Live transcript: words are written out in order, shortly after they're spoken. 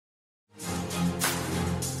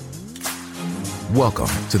Welcome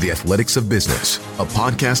to The Athletics of Business, a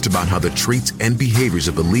podcast about how the traits and behaviors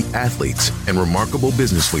of elite athletes and remarkable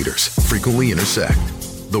business leaders frequently intersect.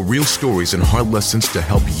 The real stories and hard lessons to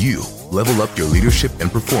help you level up your leadership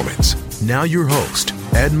and performance. Now your host,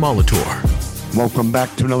 Ed Molitor. Welcome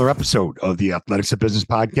back to another episode of The Athletics of Business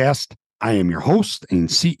podcast. I am your host and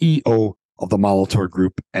CEO of the Molitor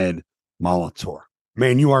Group, Ed Molitor.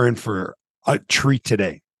 Man, you are in for a treat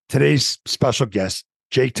today. Today's special guest,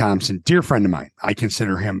 Jake Thompson, dear friend of mine. I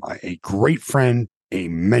consider him a great friend, a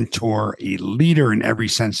mentor, a leader in every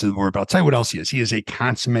sense of the word. But I'll tell you what else he is. He is a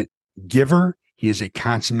consummate giver. He is a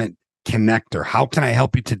consummate connector. How can I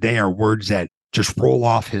help you today are words that just roll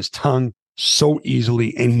off his tongue so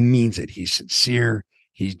easily, and he means it. He's sincere.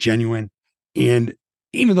 He's genuine. And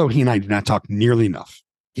even though he and I do not talk nearly enough,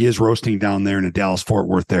 he is roasting down there in the Dallas-Fort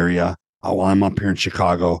Worth area while I'm up here in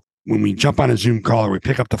Chicago. When we jump on a Zoom call or we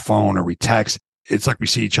pick up the phone or we text, it's like we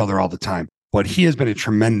see each other all the time. But he has been a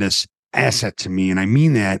tremendous asset to me. And I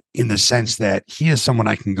mean that in the sense that he is someone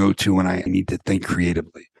I can go to when I need to think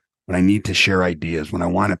creatively, when I need to share ideas, when I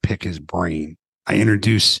want to pick his brain. I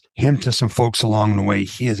introduce him to some folks along the way.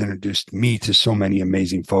 He has introduced me to so many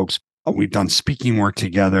amazing folks. We've done speaking work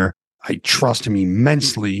together. I trust him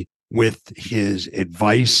immensely with his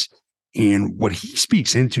advice. And what he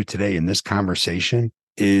speaks into today in this conversation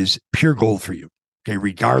is pure gold for you. Okay,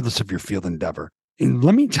 regardless of your field endeavor. And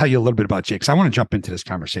let me tell you a little bit about Jake, because I want to jump into this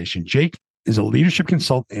conversation. Jake is a leadership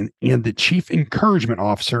consultant and the chief encouragement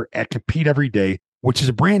officer at Compete Every Day, which is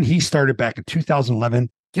a brand he started back in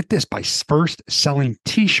 2011. Get this, by first selling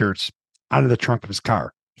t-shirts out of the trunk of his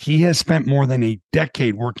car. He has spent more than a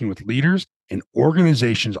decade working with leaders and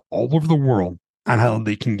organizations all over the world on how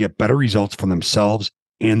they can get better results for themselves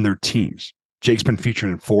and their teams. Jake's been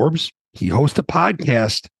featured in Forbes. He hosts a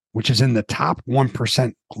podcast which is in the top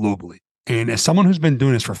 1% globally. And as someone who's been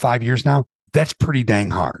doing this for 5 years now, that's pretty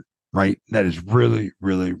dang hard, right? That is really,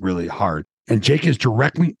 really, really hard. And Jake has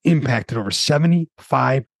directly impacted over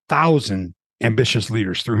 75,000 ambitious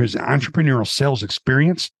leaders through his entrepreneurial sales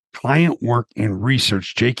experience, client work, and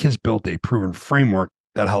research. Jake has built a proven framework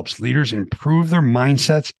that helps leaders improve their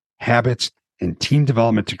mindsets, habits, and team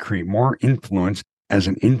development to create more influence as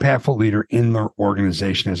an impactful leader in their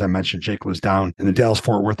organization. As I mentioned, Jake was down in the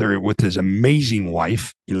Dallas-Fort Worth area with his amazing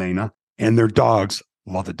wife, Elena, and their dogs.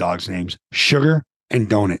 Love the dogs' names, Sugar and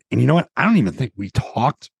Donut. And you know what? I don't even think we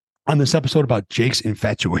talked on this episode about Jake's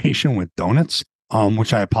infatuation with donuts,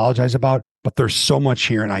 which I apologize about. But there's so much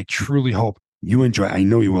here, and I truly hope you enjoy. I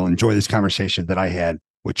know you will enjoy this conversation that I had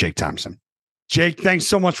with Jake Thompson. Jake, thanks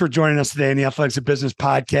so much for joining us today in the Athletics of Business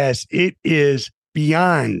podcast. It is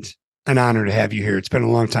beyond an honor to have you here. It's been a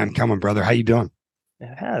long time coming, brother. How you doing?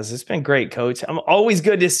 It has. It's been great, Coach. I'm always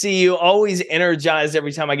good to see you, always energized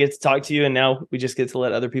every time I get to talk to you. And now we just get to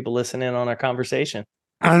let other people listen in on our conversation.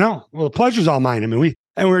 I know. Well, the pleasure's all mine. I mean, we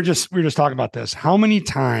were just talking about this. How many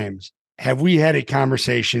times have we had a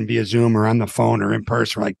conversation via Zoom or on the phone or in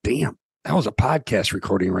person? We're like, damn, that was a podcast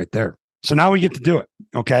recording right there. So now we get to do it.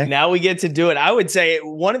 Okay. Now we get to do it. I would say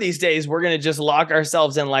one of these days we're going to just lock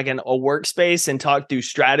ourselves in like a workspace and talk through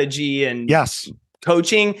strategy and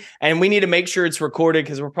coaching. And we need to make sure it's recorded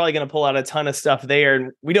because we're probably going to pull out a ton of stuff there.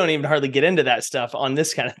 And we don't even hardly get into that stuff on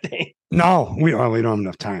this kind of thing. No, we don't have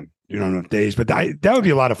enough time. We don't have enough days, but that would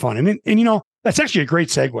be a lot of fun. And you know, that's actually a great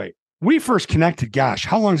segue. We first connected, gosh,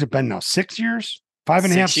 how long has it been now? 6 years?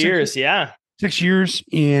 5.5 6 years. Yeah. 6 years.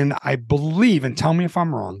 And I believe, and tell me if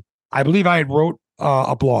I'm wrong, I believe I had wrote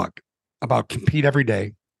a blog about Compete Every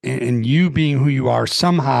Day, and you being who you are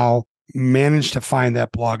somehow managed to find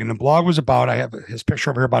that blog. And the blog was about, I have his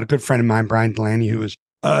picture over here, about a good friend of mine, Brian Delaney, who was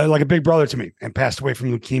like a big brother to me and passed away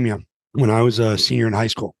from leukemia when I was a senior in high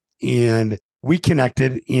school. And we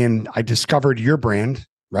connected and I discovered your brand,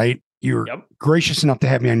 right? You were gracious enough to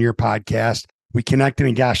have me on your podcast. We connected,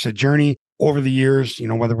 and gosh, the journey over the years, you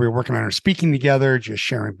know, whether we were working on or speaking together, just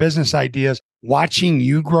sharing business ideas, watching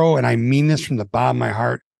you grow, and I mean this from the bottom of my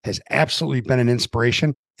heart, has absolutely been an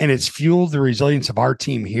inspiration. And it's fueled the resilience of our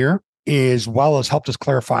team here, as well as helped us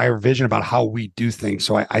clarify our vision about how we do things.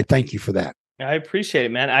 So I thank you for that. I appreciate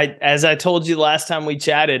it, man. As I told you last time we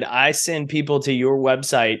chatted, I send people to your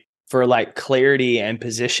website for like clarity and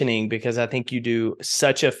positioning because I think you do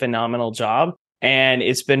such a phenomenal job. And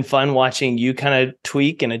it's been fun watching you kind of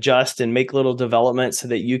tweak and adjust and make little developments so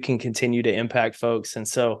that you can continue to impact folks. And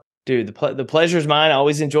so, dude, the pleasure's mine. I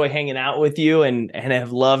always enjoy hanging out with you and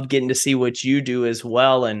have loved getting to see what you do as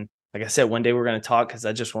well. And like I said, one day we're going to talk because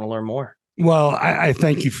I just want to learn more. Well, I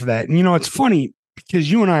thank you for that. And, you know, it's funny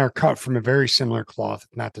because you and I are cut from a very similar cloth,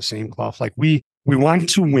 not the same cloth. Like we want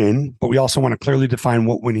to win, but we also want to clearly define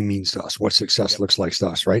what winning means to us, what success looks like to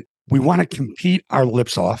us, right? we want to compete our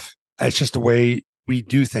lips off. That's just the way we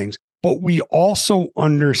do things. But we also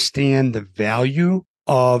understand the value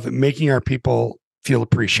of making our people feel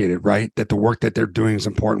appreciated, right? That the work that they're doing is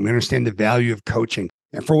important. We understand the value of coaching.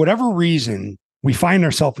 And for whatever reason, we find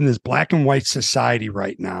ourselves in this black and white society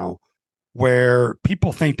right now where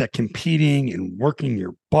people think that competing and working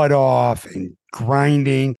your butt off and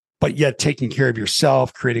grinding, but yet taking care of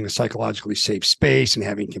yourself, creating a psychologically safe space and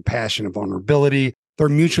having compassion and vulnerability, they're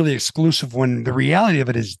mutually exclusive, when the reality of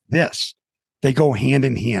it is this: they go hand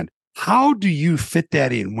in hand. How do you fit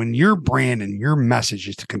that in when your brand and your message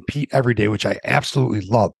is to compete every day, which I absolutely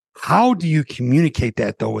love? How do you communicate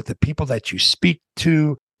that, though, with the people that you speak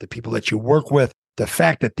to, the people that you work with, the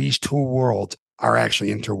fact that these two worlds are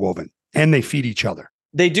actually interwoven and they feed each other?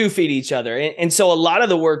 They do feed each other. And so a lot of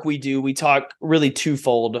the work we do, we talk really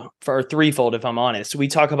twofold or threefold, if I'm honest. We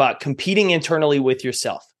talk about competing internally with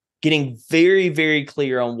yourself, getting very, very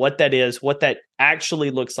clear on what that is, what that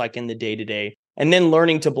actually looks like in the day-to-day, and then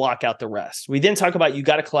learning to block out the rest. We then talk about you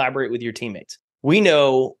got to collaborate with your teammates. We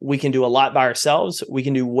know we can do a lot by ourselves. We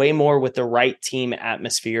can do way more with the right team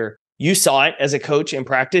atmosphere. You saw it as a coach in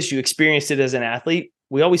practice. You experienced it as an athlete.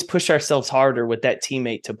 We always push ourselves harder with that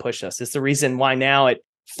teammate to push us. It's the reason why now at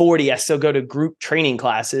 40, I still go to group training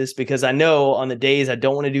classes, because I know on the days I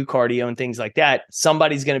don't want to do cardio and things like that,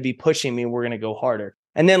 somebody's going to be pushing me and we're going to go harder.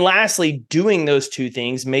 And then lastly, doing those two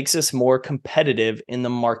things makes us more competitive in the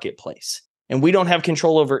marketplace. And we don't have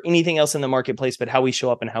control over anything else in the marketplace but how we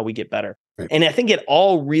show up and how we get better. Right. And I think it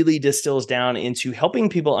all really distills down into helping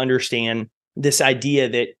people understand this idea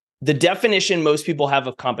that the definition most people have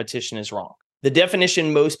of competition is wrong. The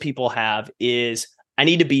definition most people have is, I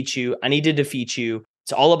need to beat you. I need to defeat you.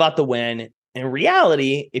 It's all about the win. In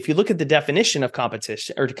reality, if you look at the definition of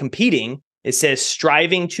competition or competing, it says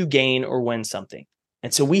striving to gain or win something.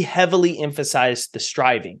 And so we heavily emphasize the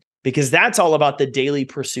striving, because that's all about the daily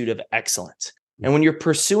pursuit of excellence. And when you're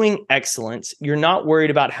pursuing excellence, you're not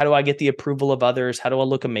worried about how do I get the approval of others? How do I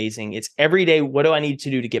look amazing? It's every day, what do I need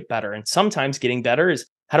to do to get better? And sometimes getting better is,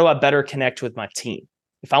 how do I better connect with my team?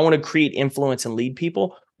 If I want to create influence and lead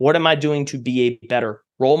people, what am I doing to be a better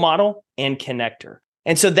role model and connector?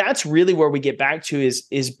 And so that's really where we get back to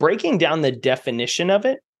is breaking down the definition of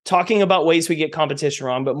it, talking about ways we get competition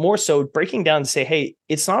wrong, but more so breaking down to say, hey,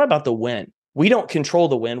 it's not about the win. We don't control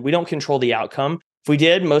the win. We don't control the outcome. If we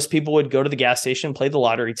did, most people would go to the gas station, play the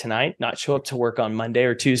lottery tonight, not show up to work on Monday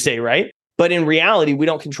or Tuesday, right? But in reality, we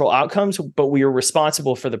don't control outcomes, but we are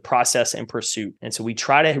responsible for the process and pursuit. And so we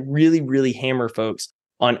try to really, really hammer folks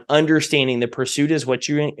on understanding the pursuit is what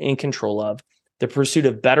you're in control of. The pursuit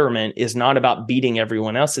of betterment is not about beating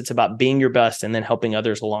everyone else. It's about being your best and then helping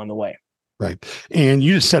others along the way. Right. And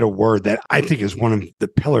you just said a word that I think is one of the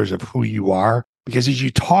pillars of who you are, because as you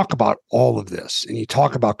talk about all of this and you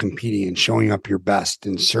talk about competing and showing up your best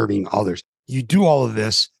and serving others, you do all of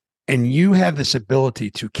this and you have this ability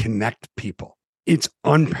to connect people. It's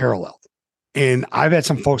unparalleled. And I've had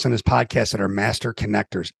some folks on this podcast that are master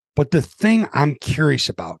connectors. But the thing I'm curious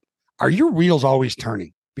about, are your wheels always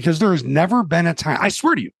turning? Because there has never been a time, I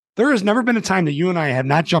swear to you, there has never been a time that you and I have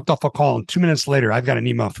not jumped off a call and 2 minutes later, I've got an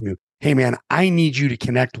email from you. Hey man, I need you to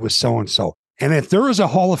connect with so-and-so. And if there is a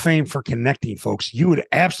Hall of Fame for connecting folks, you would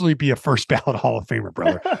absolutely be a first ballot Hall of Famer,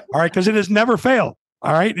 brother. All right. Because it has never failed.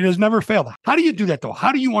 All right. It has never failed. How do you do that though?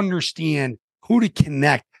 How do you understand who to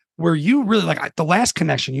connect where you really like the last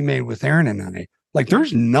connection you made with Aaron and I, like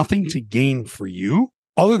there's nothing to gain for you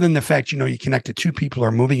other than the fact, you connected two people who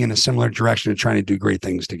are moving in a similar direction and trying to do great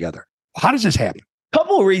things together. How does this happen?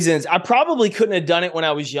 Couple of reasons. I probably couldn't have done it when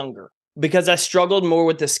I was younger because I struggled more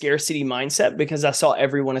with the scarcity mindset because I saw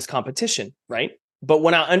everyone as competition, right? But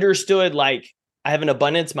when I understood, like I have an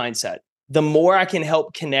abundance mindset, the more I can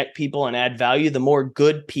help connect people and add value, the more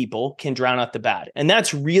good people can drown out the bad. And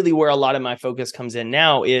that's really where a lot of my focus comes in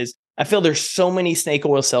now is I feel there's so many snake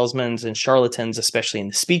oil salesmen and charlatans, especially in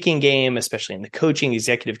the speaking game, especially in the coaching,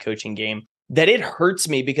 executive coaching game, that it hurts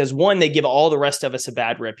me because one, they give all the rest of us a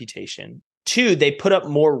bad reputation. Two, they put up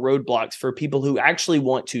more roadblocks for people who actually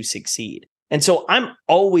want to succeed. And so I'm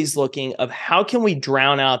always looking of how can we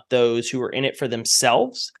drown out those who are in it for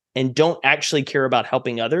themselves and don't actually care about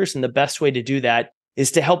helping others. And the best way to do that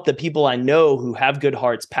is to help the people I know who have good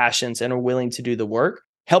hearts, passions, and are willing to do the work,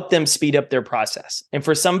 help them speed up their process. And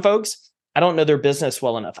for some folks, I don't know their business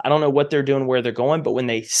well enough. I don't know what they're doing, where they're going. But when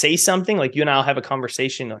they say something, like you and I'll have a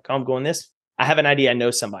conversation, like, oh, I'm going this, I have an idea. I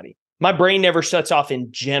know somebody. My brain never shuts off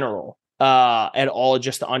in general at all,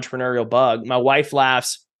 just the entrepreneurial bug. My wife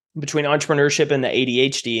laughs between entrepreneurship and the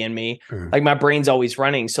ADHD in me. Like my brain's always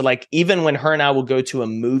running. So like even when her and I will go to a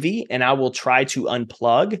movie and I will try to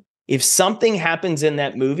unplug, If something happens in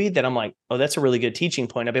that movie that I'm like, oh, that's a really good teaching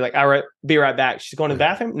point, I'll be like, all right, be right back. She's going to the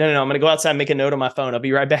bathroom? No, I'm going to go outside and make a note on my phone. I'll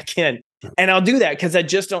be right back in. And I'll do that because I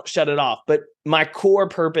just don't shut it off. But my core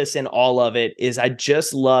purpose in all of it is I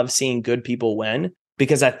just love seeing good people win,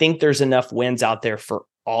 because I think there's enough wins out there for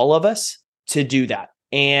all of us to do that.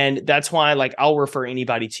 And that's why, like, I'll refer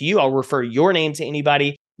anybody to you. I'll refer your name to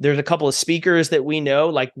anybody. There's a couple of speakers that we know,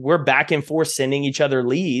 like, we're back and forth sending each other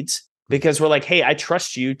leads because we're like, hey, I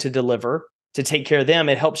trust you to deliver, to take care of them.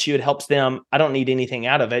 It helps you. It helps them. I don't need anything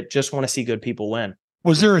out of it. Just want to see good people win.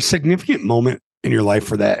 Was there a significant moment in your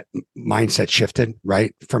life where that mindset shifted,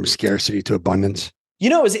 right? From scarcity to abundance? You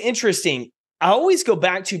know, it was interesting. I always go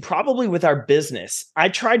back to probably with our business. I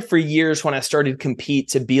tried for years when I started Compete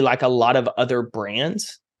to be like a lot of other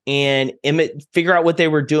brands and figure out what they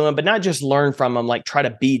were doing, but not just learn from them, like try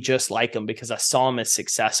to be just like them because I saw them as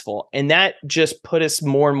successful. And that just put us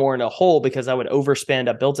more and more in a hole because I would overspend.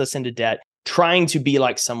 I built us into debt trying to be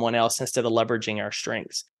like someone else instead of leveraging our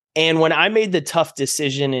strengths. And when I made the tough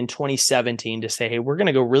decision in 2017 to say, hey, we're going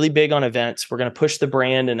to go really big on events, we're going to push the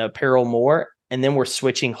brand and apparel more, and then we're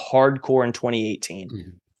switching hardcore in 2018. Mm-hmm.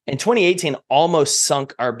 And 2018 almost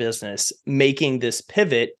sunk our business making this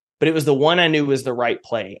pivot, but it was the one I knew was the right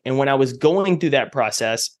play. And when I was going through that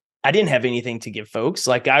process, I didn't have anything to give folks.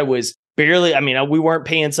 Like I was barely, we weren't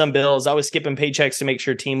paying some bills. I was skipping paychecks to make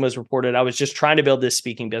sure team was reported. I was just trying to build this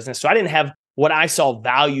speaking business. So I didn't have what I saw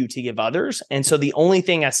value to give others. And so the only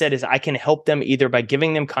thing I said is I can help them either by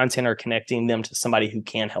giving them content or connecting them to somebody who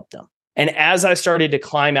can help them. And as I started to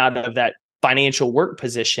climb out of that financial work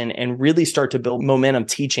position and really start to build momentum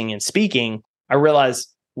teaching and speaking, I realized,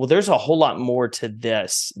 well, there's a whole lot more to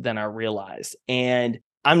this than I realized. And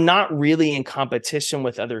I'm not really in competition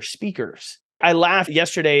with other speakers. I laughed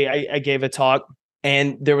yesterday. I gave a talk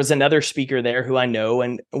and there was another speaker there who I know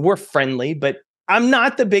and we're friendly, but I'm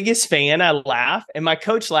not the biggest fan. I laugh and my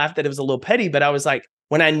coach laughed that it was a little petty, but I was like,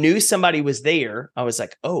 when I knew somebody was there, I was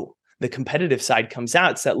like, oh, the competitive side comes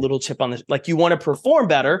out. It's that little chip on the, like you want to perform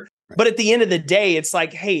better. But at the end of the day, it's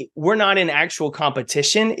like, hey, we're not in actual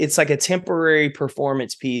competition. It's like a temporary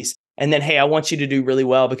performance piece. And then, hey, I want you to do really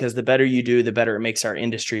well because the better you do, the better it makes our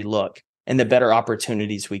industry look and the better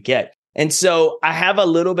opportunities we get. And so I have a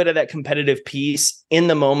little bit of that competitive piece in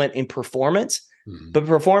the moment in performance, but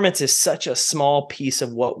performance is such a small piece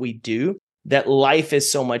of what we do that life is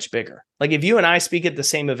so much bigger. Like if you and I speak at the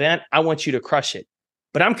same event, I want you to crush it.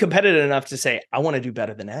 But I'm competitive enough to say, I want to do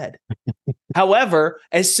better than Ed. However,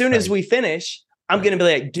 as soon as we finish, I'm going to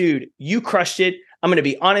be like, dude, you crushed it. I'm going to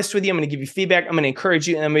be honest with you. I'm going to give you feedback. I'm going to encourage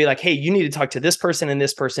you. And I'm going to be like, hey, you need to talk to this person and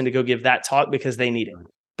this person to go give that talk because they need it.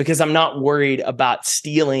 Because I'm not worried about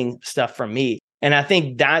stealing stuff from me. And I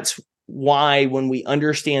think that's why when we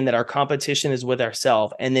understand that our competition is with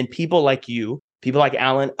ourselves, and then people like you, people like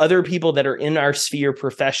Alan, other people that are in our sphere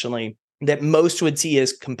professionally that most would see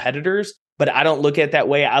as competitors, but I don't look at it that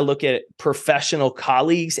way. I look at professional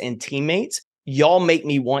colleagues and teammates. Y'all make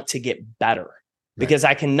me want to get better because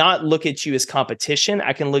I cannot look at you as competition.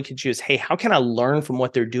 I can look at you as, hey, how can I learn from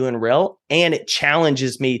what they're doing well? And it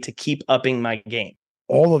challenges me to keep upping my game.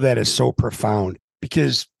 All of that is so profound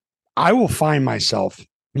because I will find myself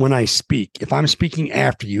when I speak, if I'm speaking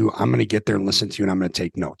after you, I'm going to get there and listen to you and I'm going to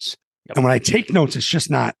take notes. Yep. And when I take notes, it's just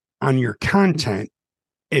not on your content.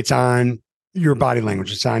 It's on your body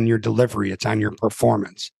language. It's on your delivery. It's on your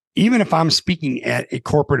performance. Even if I'm speaking at a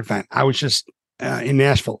corporate event, I was just in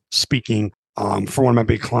Nashville speaking for one of my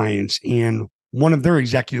big clients, and one of their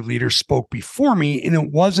executive leaders spoke before me, and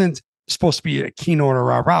it wasn't supposed to be a keynote or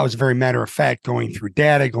rah-rah. It was very matter of fact, going through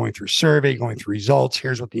data, going through survey, going through results.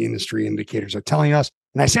 Here's what the industry indicators are telling us.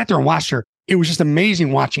 And I sat there and watched her. It was just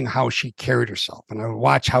amazing watching how she carried herself. And I would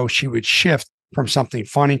watch how she would shift from something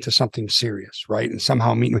funny to something serious, right? And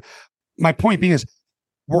somehow meet me. My point being is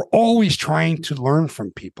we're always trying to learn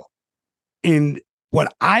from people. And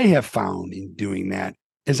what I have found in doing that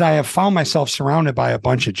is I have found myself surrounded by a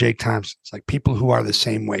bunch of Jake Thompsons, like people who are the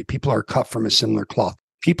same way. People are cut from a similar cloth.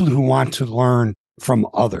 People who want to learn from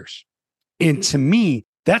others. And to me,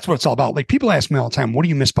 that's what it's all about. Like people ask me all the time, what do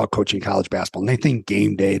you miss about coaching college basketball? And they think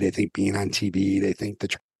game day, they think being on TV, they think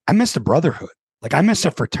that I miss the brotherhood. Like I miss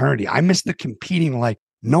the fraternity. I miss the competing, like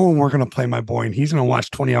knowing we're going to play my boy and he's going to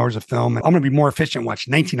watch 20 hours of film. And I'm going to be more efficient, watch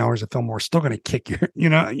 19 hours of film. We're still going to kick you. You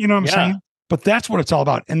know what I'm saying? But that's what it's all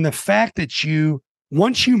about. And the fact that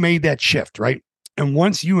once you made that shift, right? And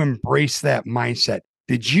once you embrace that mindset,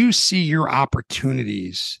 did you see your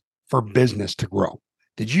opportunities for business to grow?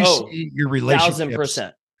 Did you see your relationships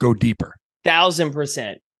 1000% go deeper?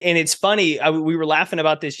 1000%. And it's funny, we were laughing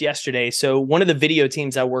about this yesterday. So one of the video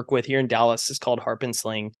teams I work with here in Dallas is called Harp and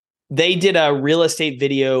Sling. they did a real estate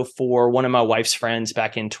video for one of my wife's friends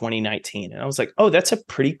back in 2019. And I was like, oh, that's a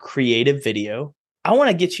pretty creative video. I want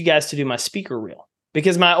to get you guys to do my speaker reel,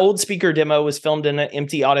 because my old speaker demo was filmed in an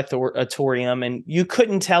empty auditorium and you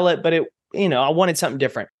couldn't tell it, but I wanted something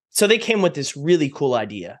different. So they came with this really cool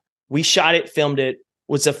idea. We shot it, filmed it,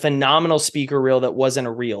 was a phenomenal speaker reel that wasn't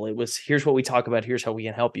a reel. It was, here's what we talk about, here's how we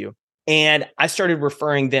can help you. And I started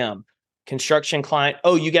referring them. Construction client,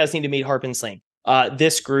 oh, you guys need to meet Harp and Sling.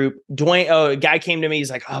 This group, Dwayne, a guy came to me,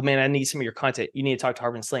 he's like, oh man, I need some of your content. You need to talk to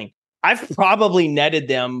Harp and Sling. I've probably netted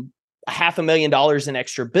them $500,000 in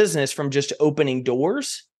extra business from just opening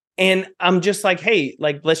doors. And I'm just like, hey,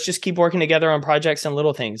 like, let's just keep working together on projects and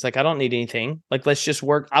little things. Like, I don't need anything. Like, let's just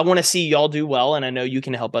work. I want to see y'all do well. And I know you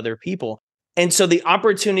can help other people. And so the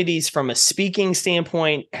opportunities from a speaking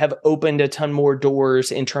standpoint have opened a ton more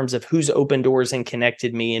doors in terms of who's opened doors and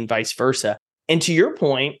connected me and vice versa. And to your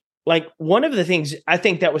point, like, one of the things I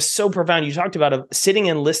think that was so profound, you talked about of sitting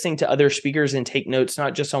and listening to other speakers and take notes,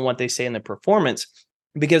 not just on what they say in the performance,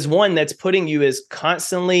 because one, that's putting you as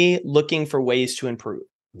constantly looking for ways to improve.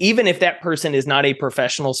 Even if that person is not a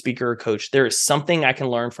professional speaker or coach, there is something I can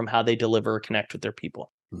learn from how they deliver or connect with their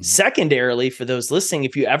people. Mm-hmm. Secondarily, for those listening,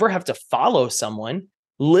 if you ever have to follow someone,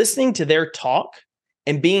 listening to their talk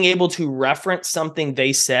and being able to reference something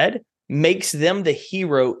they said makes them the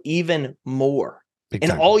hero even more.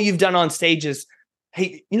 And all you've done on stage is,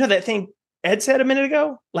 hey, you know that thing Ed said a minute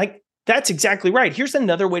ago? Like, that's exactly right. Here's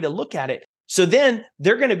another way to look at it. So then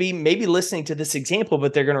they're going to be maybe listening to this example,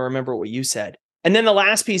 but they're going to remember what you said. And then the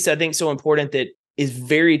last piece I think so important that is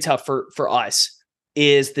very tough for us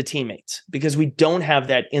is the teammates, because we don't have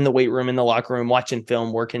that in the weight room, in the locker room, watching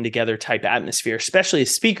film, working together type atmosphere, especially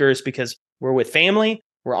as speakers, because we're with family,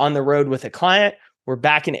 we're on the road with a client, we're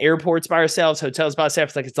back in airports by ourselves, hotels by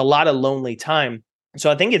ourselves. Like, it's a lot of lonely time. So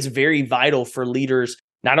I think it's very vital for leaders,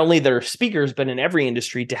 not only that are speakers, but in every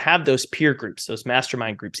industry, to have those peer groups, those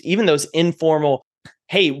mastermind groups, even those informal,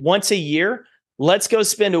 hey, once a year, let's go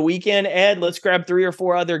spend a weekend, Ed. Let's grab 3 or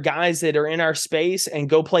 4 other guys that are in our space and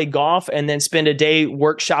go play golf and then spend a day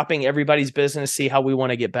workshopping everybody's business, see how we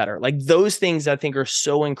want to get better. Like, those things I think are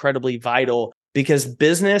so incredibly vital, because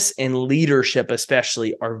business and leadership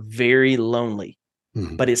especially are very lonely,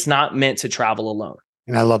 but it's not meant to travel alone.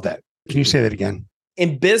 And I love that. Can you say that again?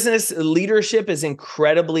 In business, leadership is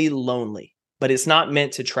incredibly lonely, but it's not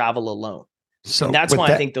meant to travel alone. So and that's why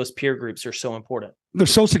I think those peer groups are so important. They're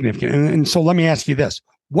so significant. And so let me ask you this.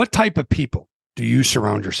 What type of people do you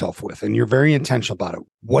surround yourself with? And you're very intentional about it.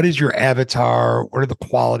 What is your avatar? What are the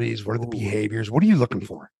qualities? What are the behaviors? What are you looking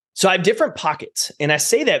for? So I have different pockets. And I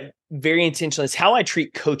say that very intentionally. It's how I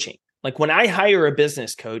treat coaching. Like, when I hire a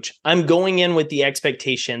business coach, I'm going in with the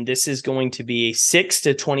expectation this is going to be a 6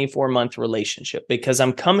 to 24 month relationship, because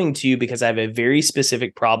I'm coming to you because I have a very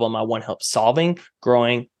specific problem I want help solving,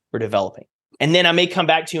 growing, or developing. And then I may come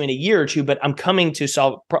back to you in a year or two, but I'm coming to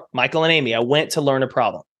solve Michael and Amy. I went to learn a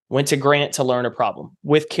problem, went to Grant to learn a problem,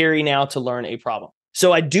 with Carrie now to learn a problem.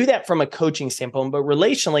 So I do that from a coaching standpoint, but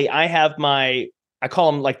relationally, I have I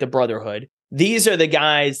call them like the brotherhood. These are the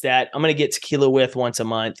guys that I'm going to get tequila with once a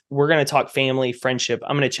month. We're going to talk family, friendship.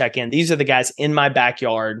 I'm going to check in. These are the guys in my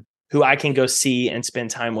backyard who I can go see and spend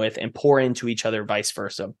time with and pour into each other, vice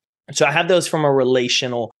versa. So I have those from a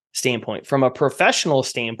relational standpoint. From a professional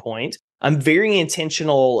standpoint, I'm very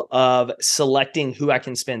intentional of selecting who I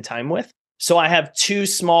can spend time with. So I have 2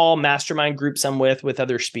 small mastermind groups I'm with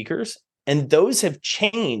other speakers. And those have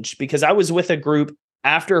changed because I was with a group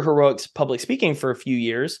after Heroics Public Speaking for a few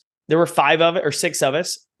years. There were 6 of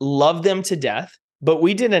us, loved them to death, but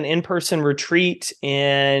we did an in-person retreat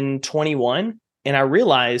in 21. And I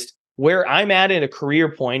realized where I'm at a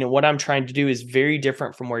career point and what I'm trying to do is very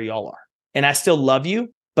different from where y'all are. And I still love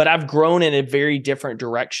you, but I've grown in a very different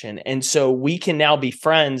direction. And so we can now be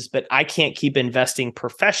friends, but I can't keep investing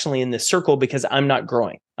professionally in this circle because I'm not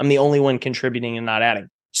growing. I'm the only one contributing and not adding.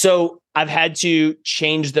 So I've had to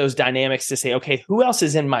change those dynamics to say, okay, who else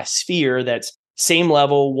is in my sphere that's same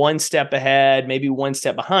level, one step ahead, maybe one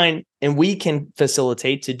step behind, and we can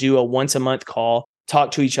facilitate to do a once a month call, talk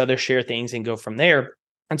to each other, share things, and go from there.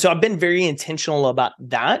 And so I've been very intentional about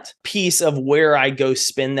that piece of where I go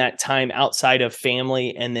spend that time outside of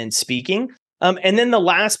family and then speaking. And then the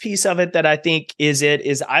last piece of it that I think is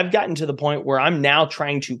I've gotten to the point where I'm now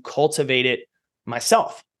trying to cultivate it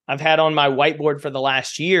myself. I've had on my whiteboard for the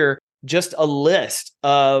last year just a list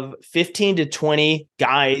of 15 to 20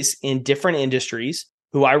 guys in different industries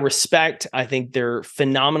who I respect. I think they're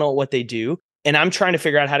phenomenal at what they do. And I'm trying to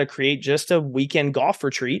figure out how to create just a weekend golf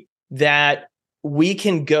retreat that we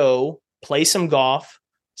can go play some golf,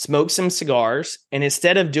 smoke some cigars, and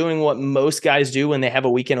instead of doing what most guys do when they have a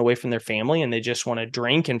weekend away from their family and they just want to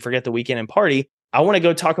drink and forget the weekend and party, I want to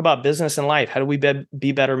go talk about business and life. How do we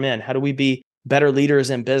be better men? How do we be better leaders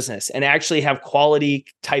in business and actually have quality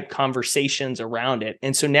type conversations around it?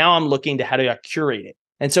 And so now I'm looking to how do I curate it?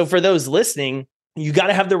 And so for those listening, you got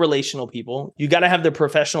to have the relational people. You got to have the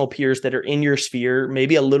professional peers that are in your sphere,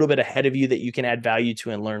 maybe a little bit ahead of you that you can add value to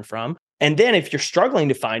and learn from. And then if you're struggling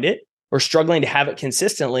to find it or struggling to have it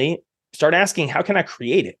consistently, start asking, how can I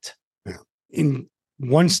create it? Yeah. In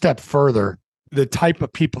one step further, the type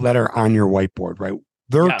of people that are on your whiteboard, right?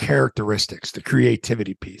 Their characteristics, the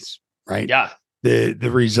creativity piece, right? Yeah. The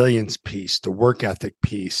resilience piece, the work ethic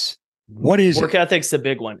piece. What is work ethic's the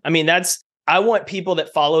big one. I mean, I want people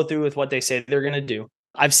that follow through with what they say they're going to do.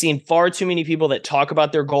 I've seen far too many people that talk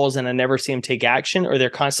about their goals and I never see them take action, or they're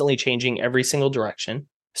constantly changing every single direction.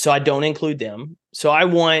 So I don't include them. So I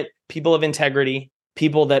want people of integrity,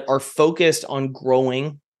 people that are focused on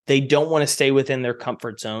growing. They don't want to stay within their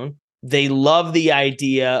comfort zone. They love the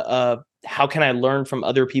idea of how can I learn from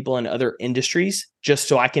other people in other industries just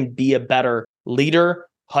so I can be a better leader,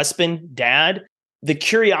 husband, dad. The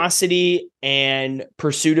curiosity and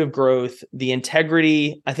pursuit of growth, the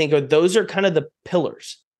integrity, I think those are kind of the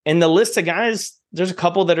pillars. And the list of guys, there's a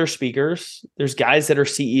couple that are speakers. There's guys that are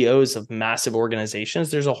CEOs of massive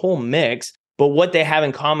organizations. There's a whole mix. But what they have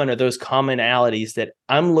in common are those commonalities that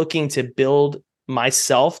I'm looking to build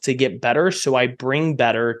myself to get better so I bring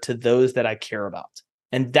better to those that I care about.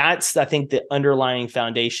 And that's, I think, the underlying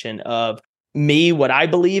foundation of me, what I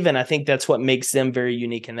believe. And I think that's what makes them very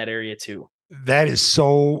unique in that area too. That is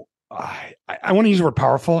so, I want to use the word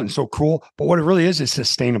powerful and so cool, but what it really is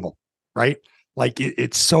sustainable, right? Like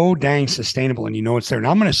it's so dang sustainable and you know it's there.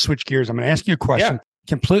 Now I'm going to switch gears. I'm going to ask you a question,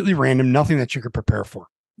 completely random, nothing that you could prepare for.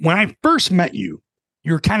 When I first met you,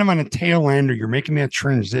 you're kind of on a tail end or you're making that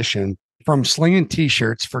transition from slinging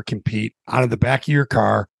t-shirts for Compete out of the back of your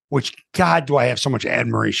car, which God, do I have so much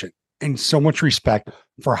admiration and so much respect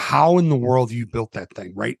for how in the world you built that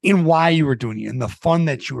thing, right? And why you were doing it and the fun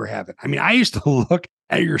that you were having. I mean, I used to look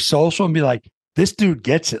at your social and be like, this dude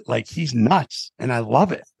gets it. Like he's nuts. And I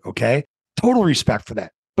love it. Okay. Total respect for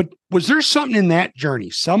that. But was there something in that journey,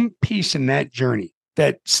 some piece in that journey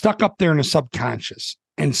that stuck up there in the subconscious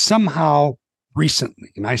and somehow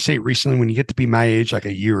recently, and I say recently when you get to be my age, like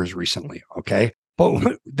a year is recently. Okay.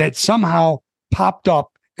 But that somehow popped up.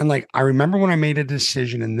 And like, I remember when I made a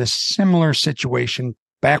decision in this similar situation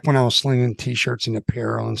back when I was slinging t-shirts and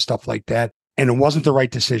apparel and stuff like that, and it wasn't the right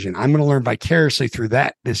decision. I'm going to learn vicariously through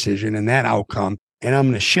that decision and that outcome, and I'm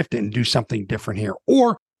going to shift it and do something different here.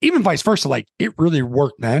 Or even vice versa, like it really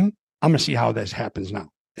worked then. I'm going to see how this happens now.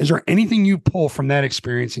 Is there anything you pull from that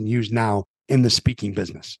experience and use now in the speaking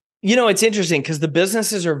business? You know, it's interesting because the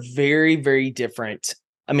businesses are very, very different.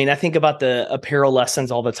 I mean, I think about the apparel lessons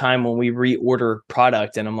all the time when we reorder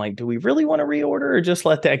product and I'm like, do we really want to reorder or just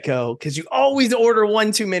let that go? Because you always order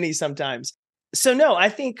one too many sometimes. So no, I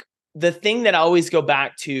think the thing that I always go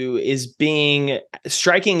back to is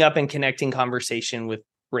striking up and connecting conversation with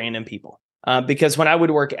random people. Because when I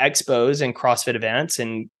would work expos and CrossFit events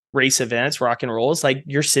and race events, rock and rolls, like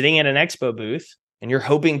you're sitting in an expo booth and you're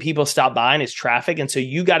hoping people stop by and it's traffic. And so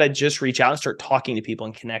you got to just reach out and start talking to people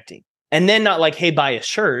and connecting. And then not like, hey, buy a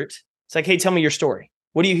shirt. It's like, hey, tell me your story.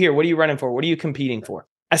 What are you here? What are you running for? What are you competing for?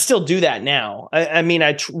 I still do that now. I mean,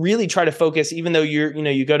 I really try to focus, even though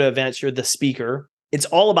you go to events, you're the speaker. It's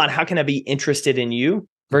all about how can I be interested in you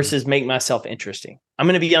versus make myself interesting. I'm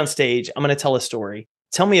going to be on stage. I'm going to tell a story.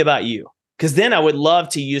 Tell me about you. Because then I would love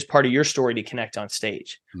to use part of your story to connect on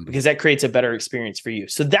stage because that creates a better experience for you.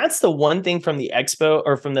 So that's the one thing from the expo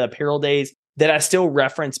or from the apparel days that I still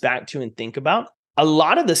reference back to and think about. A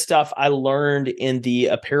lot of the stuff I learned in the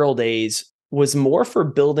apparel days was more for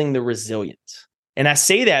building the resilience. And I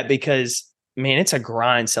say that because, man, it's a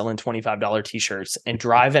grind selling $25 t-shirts and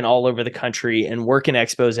driving all over the country and working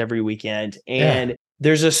expos every weekend. And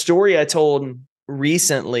there's a story I told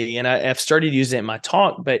recently, and I've started using it in my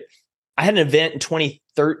talk, but I had an event in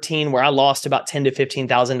 2013 where I lost about $10,000 to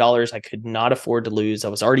 $15,000 I could not afford to lose. I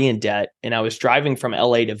was already in debt and I was driving from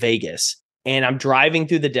LA to Vegas. And I'm driving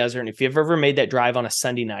through the desert. And if you've ever made that drive on a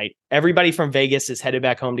Sunday night, everybody from Vegas is headed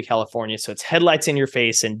back home to California. So it's headlights in your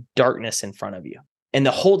face and darkness in front of you. And the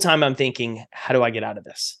whole time I'm thinking, how do I get out of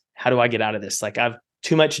this? How do I get out of this? Like I've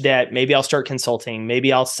too much debt. Maybe I'll start consulting.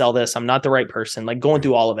 Maybe I'll sell this. I'm not the right person, like going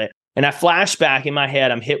through all of it. And I flash back in my head,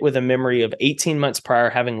 I'm hit with a memory of 18 months prior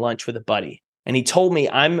having lunch with a buddy. And he told me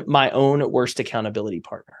I'm my own worst accountability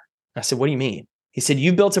partner. I said, what do you mean? He said,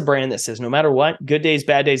 you built a brand that says no matter what, good days,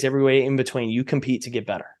 bad days, every way in between, you compete to get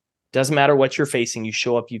better. Doesn't matter what you're facing, you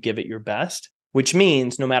show up, you give it your best. which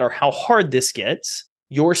means no matter how hard this gets,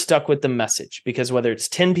 you're stuck with the message, because whether it's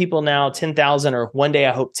 10 people now, 10,000, or one day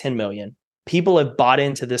I hope 10 million, people have bought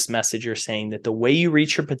into this message. You're saying that the way you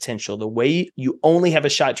reach your potential, the way you only have a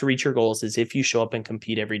shot to reach your goals is if you show up and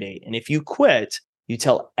compete every day. And if you quit, you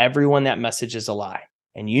tell everyone that message is a lie.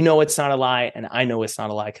 And you know it's not a lie, and I know it's not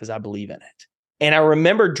a lie because I believe in it. And I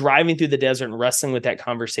remember driving through the desert and wrestling with that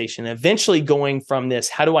conversation, and eventually going from this,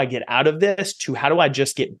 how do I get out of this, to how do I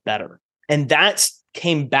just get better? And that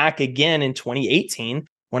came back again in 2018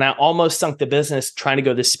 when I almost sunk the business trying to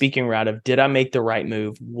go the speaking route of, did I make the right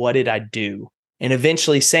move? What did I do? And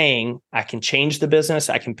eventually saying, I can change the business,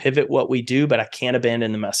 I can pivot what we do, but I can't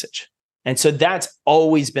abandon the message. And so that's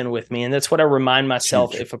always been with me. And that's what I remind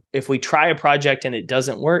myself. If we try a project and it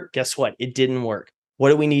doesn't work, guess what? It didn't work. What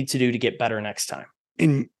do we need to do to get better next time?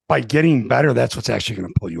 And by getting better, that's what's actually going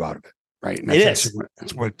to pull you out of it, right? And that's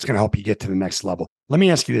that's what's going to help you get to the next level. Let me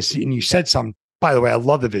ask you this. And you said something, by the way, I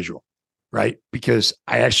love the visual, right? Because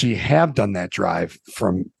I actually have done that drive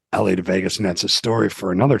from LA to Vegas, and that's a story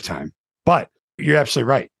for another time. But you're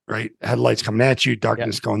absolutely right? Headlights coming at you,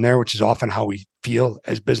 darkness going there, which is often how we feel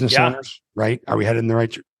as business owners, right? Are we headed in the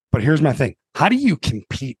right? But here's my thing. How do you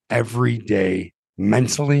compete every day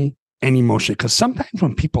mentally and emotionally? Because sometimes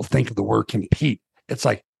when people think of the word compete, it's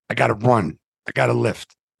like, I got to run, I got to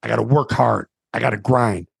lift, I got to work hard, I got to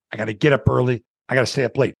grind, I got to get up early, I got to stay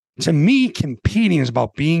up late. To me, competing is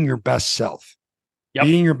about being your best self,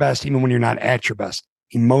 being your best, even when you're not at your best,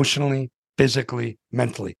 emotionally, physically,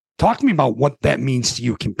 mentally. Talk to me about what that means to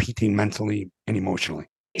you, competing mentally and emotionally.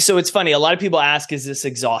 So it's funny. A lot of people ask, is this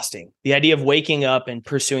exhausting? The idea of waking up and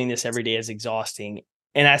pursuing this every day is exhausting.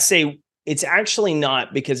 And I say it's actually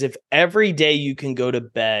not, because if every day you can go to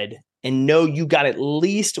bed and know you got at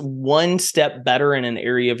least one step better in an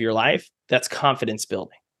area of your life, that's confidence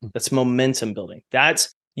building. That's momentum building.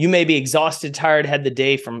 You may be exhausted, tired, had the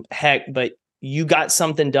day from heck, but you got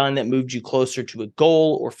something done that moved you closer to a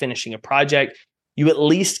goal or finishing a project. You at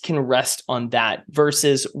least can rest on that,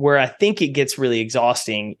 versus where I think it gets really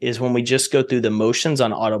exhausting is when we just go through the motions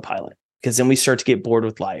on autopilot, because then we start to get bored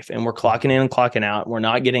with life and we're clocking in and clocking out. We're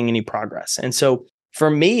not getting any progress. And so for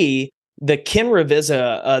me, the Ken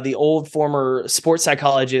Ravizza, the old former sports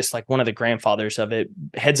psychologist, like one of the grandfathers of it,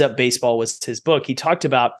 Heads Up Baseball was his book. He talked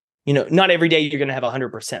about, not every day you're going to have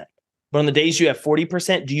 100%, but on the days you have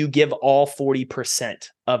 40%, do you give all 40%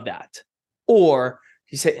 of that? Or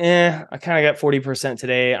you say, I kind of got 40%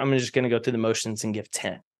 today, I'm just going to go through the motions and give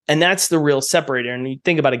 10. And that's the real separator. And you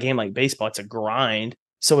think about a game like baseball, it's a grind.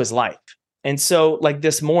 So is life. And so like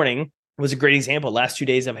this morning was a great example. Last 2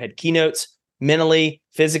 days I've had keynotes, mentally,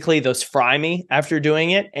 physically, those fry me after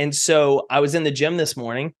doing it. And so I was in the gym this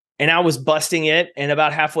morning and I was busting it. And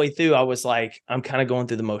about halfway through, I was like, I'm kind of going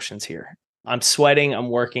through the motions here. I'm sweating, I'm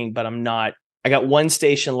working, but I'm not. I got one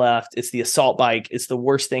station left. It's the assault bike. It's the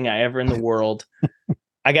worst thing I ever in the world.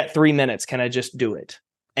 I got 3 minutes. Can I just do it?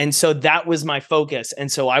 And so that was my focus.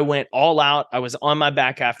 And so I went all out. I was on my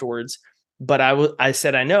back afterwards, but I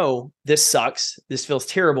said, I know this sucks. This feels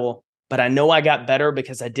terrible, but I know I got better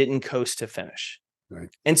because I didn't coast to finish. Right.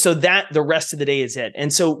 And so that the rest of the day is it.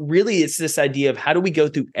 And so really it's this idea of how do we go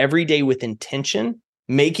through every day with intention,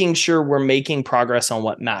 making sure we're making progress on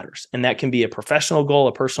what matters. And that can be a professional goal,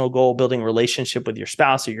 a personal goal, building a relationship with your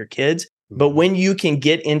spouse or your kids. But when you can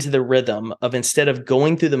get into the rhythm of, instead of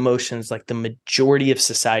going through the motions like the majority of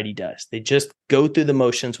society does, they just go through the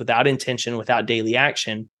motions without intention, without daily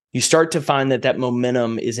action, you start to find that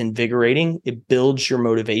momentum is invigorating. It builds your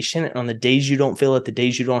motivation. And on the days you don't feel it, the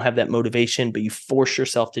days you don't have that motivation, but you force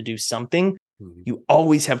yourself to do something, you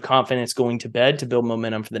always have confidence going to bed to build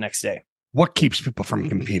momentum for the next day. What keeps people from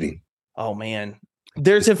competing? Oh, man.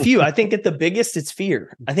 There's a few. I think at the biggest, it's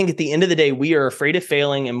fear. I think at the end of the day, we are afraid of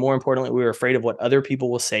failing. And more importantly, we are afraid of what other people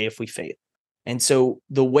will say if we fail. And so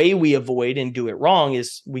the way we avoid and do it wrong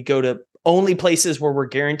is we go to only places where we're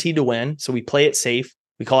guaranteed to win. So we play it safe.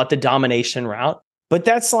 We call it the domination route. But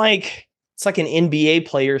it's like an NBA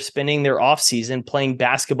player spending their offseason playing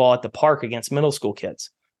basketball at the park against middle school kids.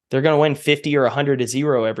 They're going to win 50 or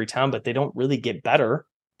 100-0 every time, but they don't really get better.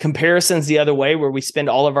 Comparisons the other way, where we spend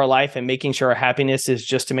all of our life and making sure our happiness is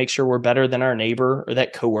just to make sure we're better than our neighbor or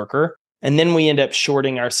that coworker. And then we end up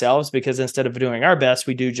shorting ourselves because instead of doing our best,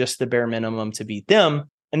 we do just the bare minimum to beat them.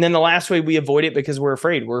 And then the last way we avoid it because we're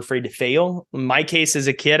afraid. We're afraid to fail. In my case, as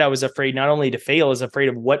a kid, I was afraid not only to fail, I was afraid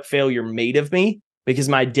of what failure made of me, because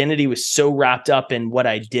my identity was so wrapped up in what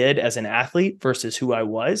I did as an athlete versus who I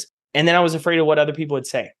was. And then I was afraid of what other people would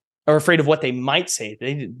say, or afraid of what they might say.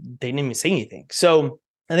 They didn't even say anything. So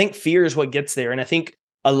I think fear is what gets there. And I think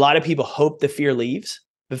a lot of people hope the fear leaves,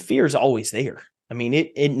 but fear is always there. I mean,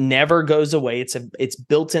 it never goes away. It's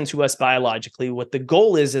built into us biologically. What the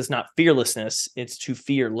goal is not fearlessness, it's to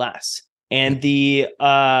fear less. And the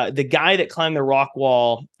guy that climbed the rock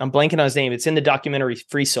wall, I'm blanking on his name. It's in the documentary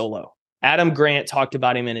Free Solo. Adam Grant talked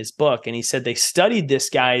about him in his book, and he said they studied this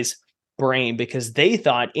guy's brain because they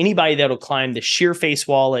thought anybody that'll climb the sheer face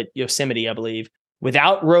wall at Yosemite, I believe,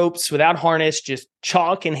 without ropes, without harness, just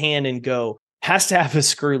chalk in hand and go, has to have a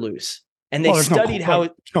screw loose. And they studied how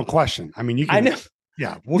there's no question. I mean, you can, I know.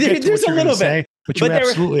 Yeah, we'll get to what you're going to say, but you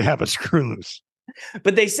absolutely have a screw loose.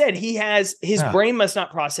 But they said his brain must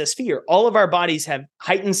not process fear. All of our bodies have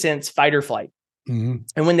heightened sense, fight or flight. Mm-hmm.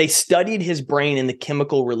 And when they studied his brain and the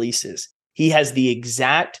chemical releases, he has the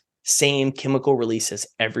exact same chemical release as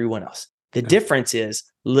everyone else. The difference is,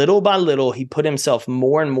 little by little, he put himself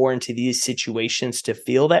more and more into these situations to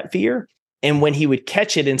feel that fear. And when he would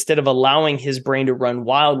catch it, instead of allowing his brain to run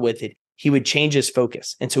wild with it, he would change his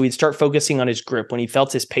focus. And so he'd start focusing on his grip. When he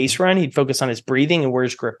felt his pace run, he'd focus on his breathing and where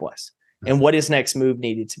his grip was and what his next move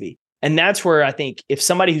needed to be. And that's where I think if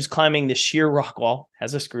somebody who's climbing the sheer rock wall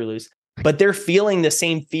has a screw loose, but they're feeling the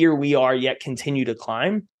same fear we are, yet continue to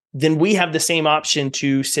climb, then we have the same option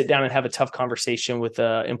to sit down and have a tough conversation with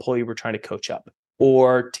an employee we're trying to coach up,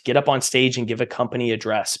 or to get up on stage and give a company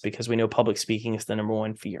address because we know public speaking is the number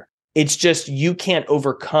one fear. It's just you can't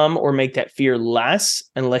overcome or make that fear less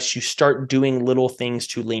unless you start doing little things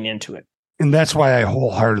to lean into it. And that's why I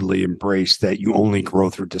wholeheartedly embrace that you only grow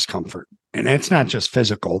through discomfort. And it's not just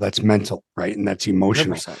physical, that's mental, right? And that's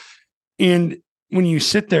emotional. 100%. And when you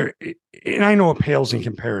sit there, and I know it pales in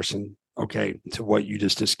comparison, okay, to what you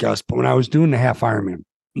just discussed, but when I was doing the half Ironman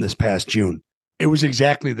this past June, it was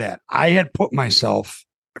exactly that. I had put myself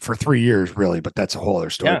for 3 years, really, but that's a whole other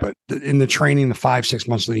story. Yeah. But in the training, the 5-6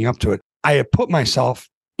 months leading up to it, I had put myself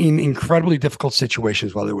in incredibly difficult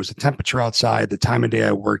situations, whether it was the temperature outside, the time of day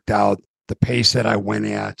I worked out, the pace that I went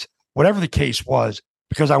at, whatever the case was,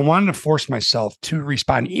 because I wanted to force myself to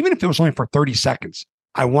respond, even if it was only for 30 seconds.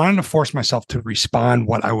 I wanted to force myself to respond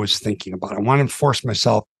what I was thinking about. I wanted to force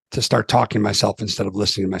myself to start talking to myself instead of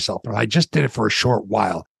listening to myself. But I just did it for a short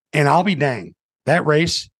while. And I'll be dang, that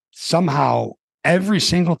race, somehow, every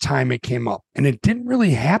single time it came up, and it didn't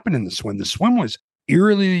really happen in the swim. The swim was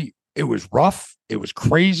eerily, it was rough. It was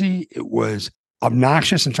crazy. It was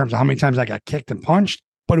obnoxious in terms of how many times I got kicked and punched,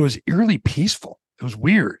 but it was eerily peaceful. It was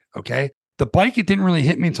weird. Okay. The bike, it didn't really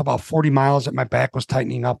hit me until about 40 miles that my back was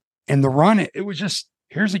tightening up. And the run, it was just,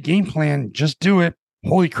 here's a game plan. Just do it.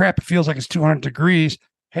 Holy crap. It feels like it's 200 degrees.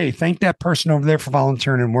 Hey, thank that person over there for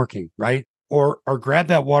volunteering and working, right? Or grab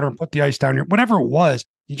that water and put the ice down here, whatever it was.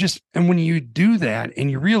 And when you do that and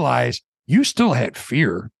you realize you still had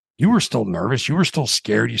fear, you were still nervous, you were still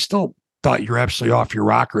scared, you still thought you were absolutely off your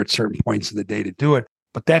rocker at certain points of the day to do it,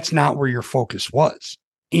 but that's not where your focus was.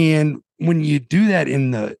 And when you do that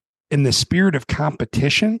in the spirit of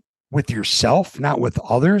competition with yourself, not with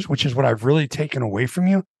others, which is what I've really taken away from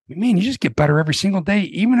you, man, you just get better every single day,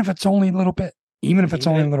 even if it's only a little bit,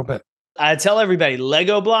 I tell everybody,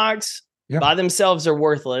 Lego blocks, by themselves are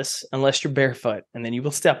worthless unless you're barefoot, and then you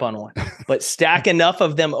will step on one. But stack enough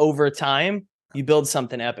of them over time, you build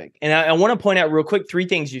something epic. And I want to point out real quick 3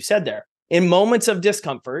 things you said there. In moments of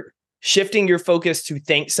discomfort, shifting your focus to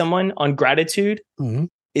thank someone on gratitude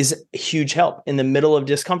is a huge help. In the middle of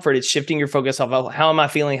discomfort, it's shifting your focus off of how am I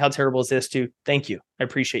feeling? How terrible is this? To thank you. I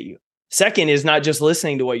appreciate you. Second is not just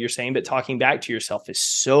listening to what you're saying, but talking back to yourself is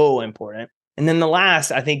so important. And then the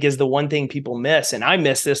last, I think, is the one thing people miss. And I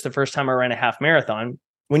missed this the first time I ran a half marathon.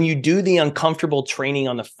 When you do the uncomfortable training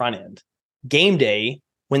on the front end, game day,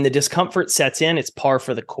 when the discomfort sets in, it's par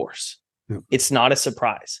for the course. Yep. It's not a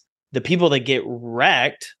surprise. The people that get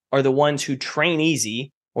wrecked are the ones who train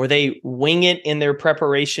easy, or they wing it in their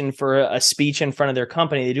preparation for a speech in front of their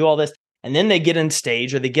company. They do all this, and then they get on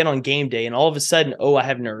stage or they get on game day, and all of a sudden, oh, I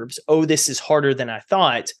have nerves. Oh, this is harder than I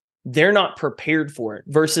thought. They're not prepared for it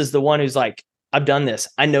versus the one who's like, I've done this.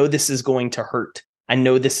 I know this is going to hurt. I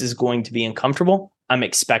know this is going to be uncomfortable. I'm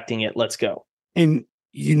expecting it. Let's go. And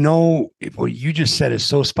you know, what you just said is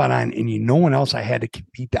so spot on. And no one else I had to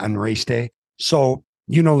compete on race day. So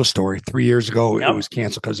you know the story. 3 years ago, It was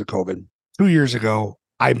canceled because of COVID. 2 years ago,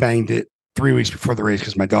 I banged it 3 weeks before the race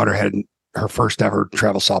because my daughter had her first ever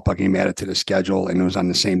travel softball game added to the schedule, and it was on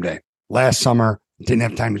the same day. Last summer, didn't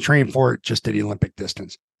have time to train for it, just did the Olympic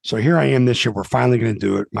distance. So here I am this year. We're finally going to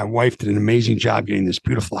do it. My wife did an amazing job getting this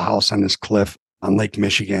beautiful house on this cliff on Lake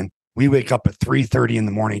Michigan. We wake up at 3:30 in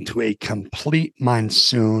the morning to a complete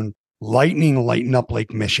monsoon, lightning lighting up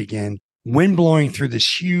Lake Michigan, wind blowing through this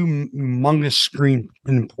humongous screen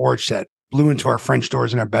in the porch that blew into our French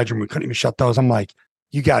doors in our bedroom. We couldn't even shut those. I'm like,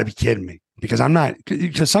 you got to be kidding me. because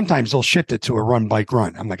because sometimes they'll shift it to a run, bike,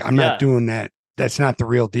 run. I'm like, I'm not doing that. That's not the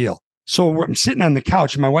real deal. So I'm sitting on the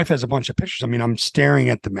couch and my wife has a bunch of pictures. I mean, I'm staring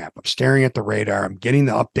at the map. I'm staring at the radar. I'm getting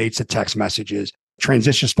the updates, the text messages.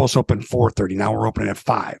 Transition is supposed to open 4:30. Now we're opening at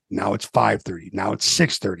 5. Now it's 5:30. Now it's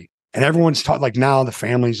 6:30. And everyone's taught, like, now the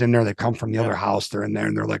family's in there. They come from the other house. They're in there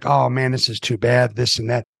and they're like, oh man, this is too bad, this and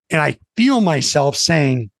that. And I feel myself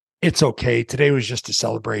saying, it's okay. Today was just a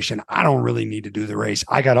celebration. I don't really need to do the race.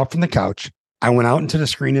 I got up from the couch. I went out into the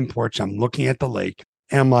screening porch. I'm looking at the lake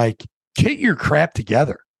and I'm like, get your crap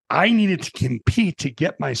together. I needed to compete to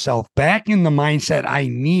get myself back in the mindset I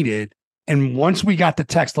needed. And once we got the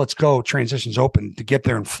text, let's go, transition's open, to get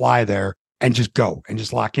there and fly there and just go and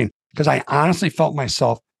just lock in. Because I honestly felt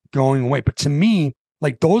myself going away. But to me,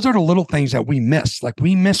 like, those are the little things that we miss. Like,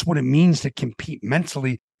 we miss what it means to compete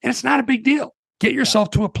mentally. And it's not a big deal. Get yourself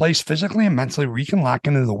to a place physically and mentally where you can lock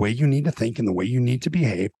into the way you need to think and the way you need to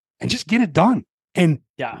behave and just get it done. And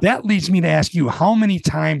that leads me to ask you, how many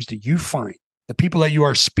times do you find the people that you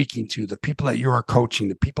are speaking to, the people that you are coaching,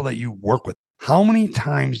 the people that you work with, how many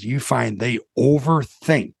times do you find they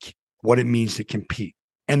overthink what it means to compete?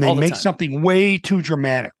 And they make something way too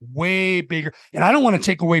dramatic, way bigger. And I don't want to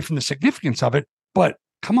take away from the significance of it, but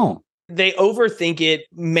come on. They overthink it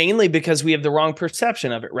mainly because we have the wrong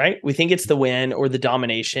perception of it, right? We think it's the win or the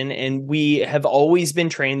domination. And we have always been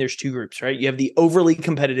trained. There's two groups, right? You have the overly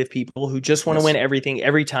competitive people who just want to win everything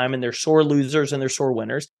every time, and they're sore losers and they're sore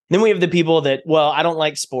winners. And then we have the people that, well, I don't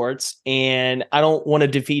like sports and I don't want to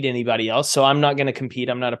defeat anybody else, so I'm not going to compete.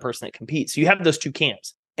 I'm not a person that competes. So you have those two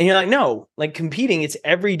camps. And you're like, no, like, competing, it's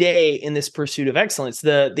every day in this pursuit of excellence.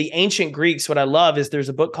 The ancient Greeks, what I love is there's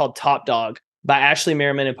a book called Top Dog by Ashley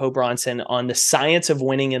Merriman and Poe Bronson on the science of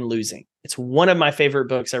winning and losing. It's one of my favorite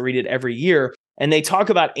books. I read it every year. And they talk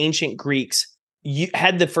about ancient Greeks. You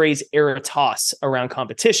had the phrase eritos around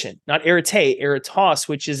competition, not arete, eritos,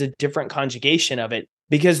 which is a different conjugation of it,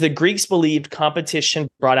 because the Greeks believed competition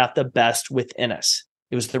brought out the best within us.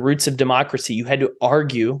 It was the roots of democracy. You had to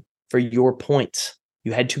argue for your points.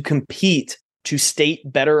 You had to compete to state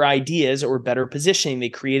better ideas or better positioning. They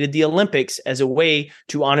created the Olympics as a way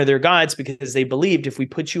to honor their gods, because they believed if we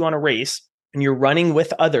put you on a race and you're running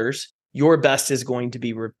with others, your best is going to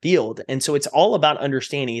be revealed. And so it's all about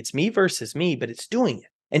understanding it's me versus me, but it's doing it.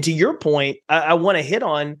 And to your point, I want to hit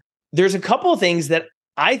on, there's a couple of things that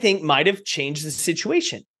I think might have changed the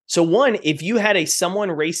situation. So one, if you had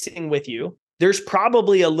someone racing with you, there's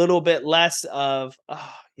probably a little bit less of,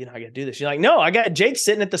 I got to do this. You're like, no, I got Jake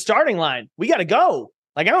sitting at the starting line. We got to go.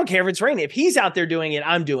 Like, I don't care if it's raining. If he's out there doing it,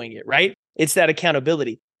 I'm doing it, right? It's that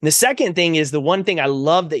accountability. And the second thing is, the one thing I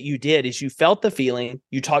love that you did is you felt the feeling,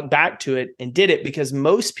 you talked back to it and did it, because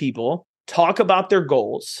most people talk about their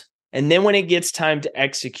goals. And then when it gets time to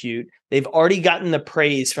execute, they've already gotten the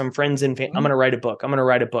praise from friends and family. I'm going to write a book. I'm going to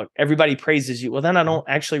write a book. Everybody praises you. Well, then I don't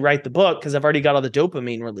actually write the book because I've already got all the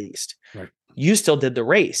dopamine released. Right. You still did the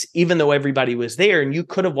race, even though everybody was there, and you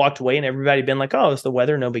could have walked away and everybody been like, oh, it's the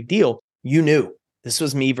weather, no big deal. You knew this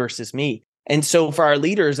was me versus me. And so for our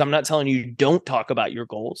leaders, I'm not telling you don't talk about your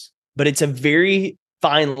goals, but it's a very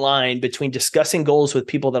fine line between discussing goals with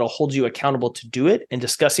people that'll hold you accountable to do it and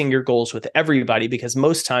discussing your goals with everybody. Because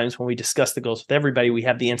most times when we discuss the goals with everybody, we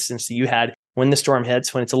have the instance that you had when the storm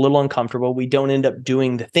hits, when it's a little uncomfortable, we don't end up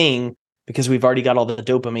doing the thing because we've already got all the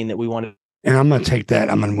dopamine that we wanted. And I'm going to take that.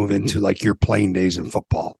 I'm going to move into like your playing days in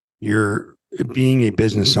football. You're being a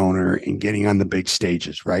business owner and getting on the big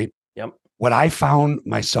stages, right? Yep. What I found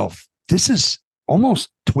myself, this is almost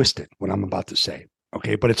twisted what I'm about to say.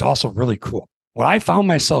 Okay. But it's also really cool. What I found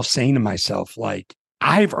myself saying to myself, like,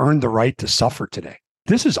 I've earned the right to suffer today.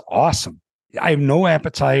 This is awesome. I have no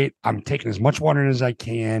appetite. I'm taking as much water as I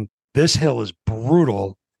can. This hill is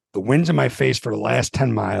brutal. The wind's in my face for the last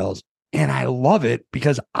 10 miles. And I love it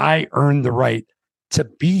because I earned the right to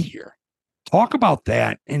be here. Talk about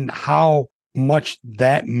that and how much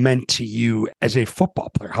that meant to you as a football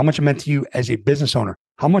player, how much it meant to you as a business owner,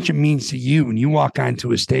 how much it means to you when you walk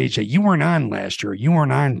onto a stage that you weren't on last year, you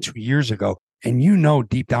weren't on 2 years ago, and you know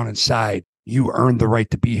deep down inside you earned the right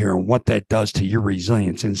to be here and what that does to your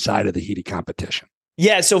resilience inside of the heated competition.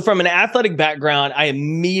 Yeah. So from an athletic background, I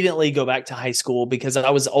immediately go back to high school because I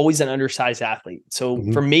was always an undersized athlete. So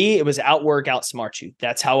for me, it was outwork, outsmart you.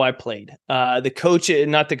 That's how I played.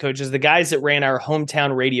 The guys that ran our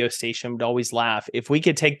hometown radio station would always laugh. If we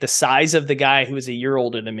could take the size of the guy who was a year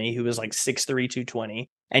older than me, who was like 6'3", 220,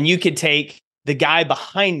 and you could take the guy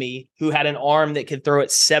behind me who had an arm that could throw it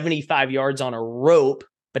 75 yards on a rope,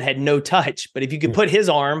 but had no touch. But if you could put his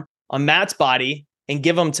arm on Matt's body and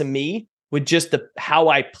give him to me, with just how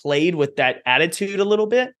I played with that attitude a little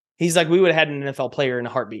bit, he's like, we would have had an NFL player in a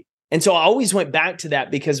heartbeat. And so I always went back to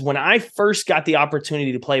that because when I first got the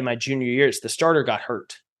opportunity to play my junior years, the starter got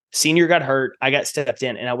hurt. Senior got hurt. I got stepped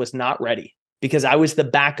in and I was not ready because I was the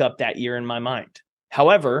backup that year in my mind.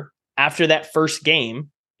 However, after that first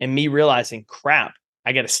game and me realizing, crap,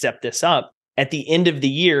 I got to step this up. At the end of the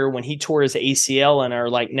year, when he tore his ACL in our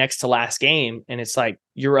like next to last game, and it's like,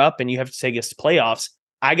 you're up and you have to take us to playoffs.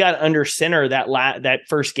 I got under center that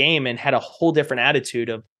first game and had a whole different attitude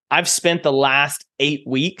of, I've spent the last 8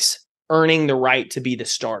 weeks earning the right to be the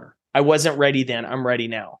starter. I wasn't ready then. I'm ready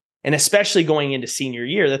now. And especially going into senior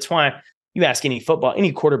year, that's why you ask any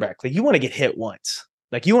quarterback, like you want to get hit once.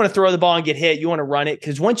 Like you want to throw the ball and get hit. You want to run it.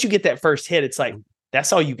 Because once you get that first hit, it's like,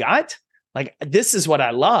 that's all you got? Like, this is what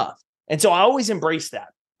I love. And so I always embrace that.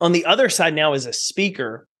 On the other side now as a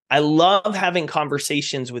speaker, I love having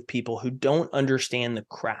conversations with people who don't understand the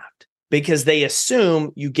craft because they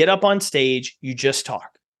assume you get up on stage, you just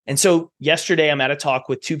talk. And so yesterday I'm at a talk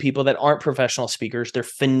with 2 people that aren't professional speakers. They're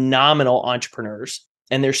phenomenal entrepreneurs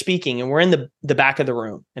and they're speaking and we're in the back of the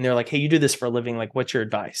room and they're like, hey, you do this for a living. Like, what's your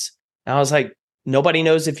advice? And I was like, nobody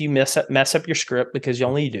knows if you mess up your script because you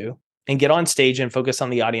only do, and get on stage and focus on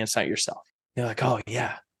the audience, not yourself. They're like, oh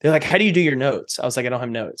yeah. They're like, how do you do your notes? I was like, I don't have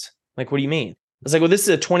notes. Like, what do you mean? I was like, well, this is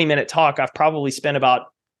a 20-minute talk. I've probably spent about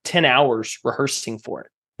 10 hours rehearsing for it.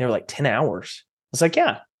 They were like, 10 hours? I was like,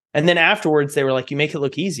 yeah. And then afterwards, they were like, you make it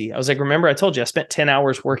look easy. I was like, remember, I told you I spent 10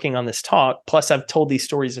 hours working on this talk. Plus, I've told these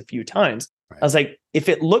stories a few times. Right. I was like, if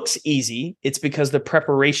it looks easy, it's because the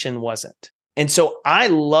preparation wasn't. And so I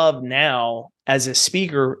love now as a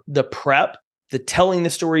speaker, the prep, the telling the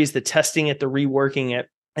stories, the testing it, the reworking it,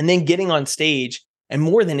 and then getting on stage. And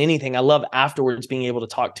more than anything, I love afterwards being able to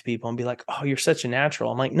talk to people and be like, oh, you're such a natural.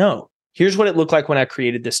 I'm like, no, here's what it looked like when I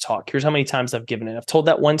created this talk. Here's how many times I've given it. I've told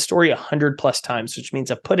that one story 100+ times, which means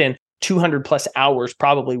I've put in 200+ hours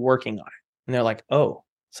probably working on it. And they're like, oh,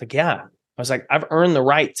 it's like, yeah. I was like, I've earned the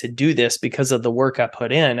right to do this because of the work I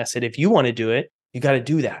put in. I said, if you want to do it, you got to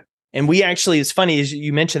do that. And we actually, it's funny as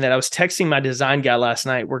you mentioned that, I was texting my design guy last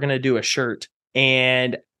night. We're going to do a shirt.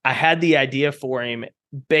 And I had the idea for him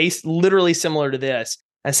based literally similar to this.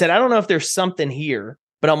 I said, I don't know if there's something here,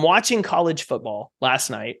 but I'm watching college football last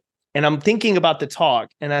night and I'm thinking about the talk.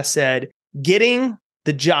 And I said, getting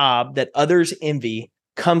the job that others envy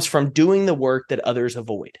comes from doing the work that others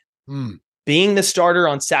avoid. Being the starter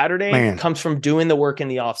on Saturday comes from doing the work in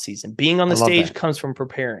the off season. Being on the stage comes from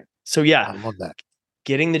preparing. So yeah, I love that.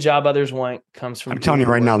 Getting the job others want comes from. I'm telling you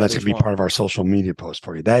right now, that's going to be part of our social media post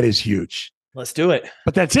for you. That is huge. Let's do it.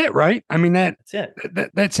 But that's it, right? I mean, that's it.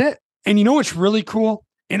 That's it. And you know what's really cool?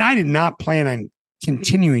 And I did not plan on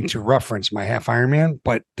continuing to reference my half Ironman,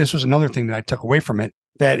 but this was another thing that I took away from it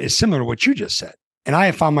that is similar to what you just said. And I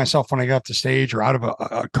have found myself when I got off the stage or out of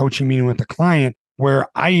a coaching meeting with a client where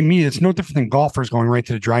it's no different than golfers going right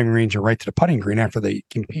to the driving range or right to the putting green after they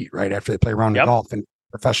compete, right? After they play a round of golf, and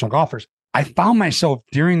professional golfers. I found myself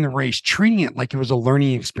during the race treating it like it was a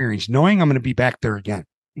learning experience, knowing I'm going to be back there again,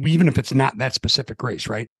 even if it's not that specific race,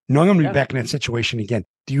 right? Knowing I'm going to be back in that situation again.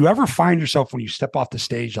 Do you ever find yourself when you step off the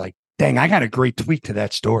stage like, dang, I got a great tweak to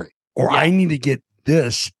that story, or I need to get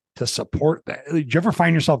this to support that? Did you ever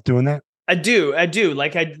find yourself doing that? I do.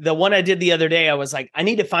 Like the one I did the other day, I was like, I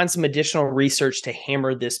need to find some additional research to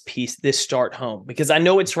hammer this start home, because I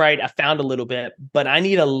know it's right. I found a little bit, but I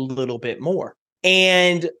need a little bit more.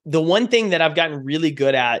 And the one thing that I've gotten really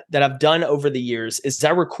good at that I've done over the years is I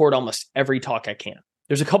record almost every talk I can.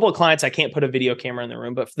 There's a couple of clients I can't put a video camera in the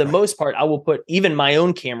room, but for the most part, I will put even my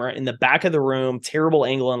own camera in the back of the room, terrible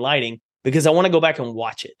angle and lighting, because I want to go back and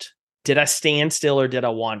watch it. Did I stand still or did I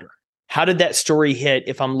wander? How did that story hit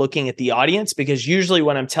if I'm looking at the audience? Because usually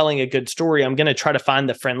when I'm telling a good story, I'm going to try to find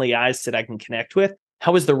the friendly eyes that I can connect with.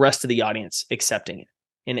 How is the rest of the audience accepting it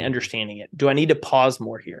and understanding it? Do I need to pause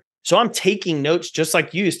more here? So I'm taking notes just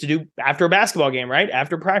like you used to do after a basketball game, right?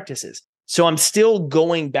 After practices. So I'm still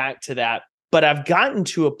going back to that. But I've gotten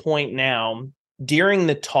to a point now during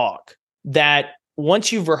the talk that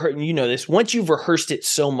once you've rehearsed, you know this, once you've rehearsed it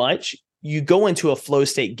so much, you go into a flow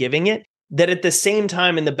state giving it, that at the same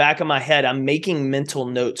time in the back of my head, I'm making mental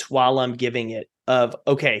notes while I'm giving it of,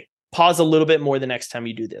 okay, pause a little bit more the next time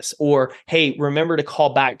you do this. Or, hey, remember to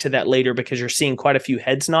call back to that later because you're seeing quite a few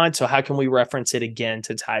heads nod. So how can we reference it again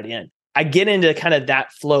to tie it in? I get into kind of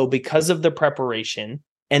that flow because of the preparation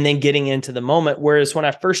and then getting into the moment. Whereas when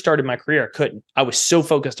I first started my career, I couldn't. I was so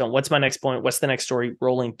focused on what's my next point, what's the next story,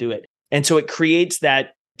 rolling through it. And so it creates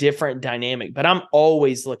that different dynamic, but I'm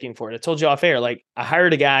always looking for it. I told you off air, like I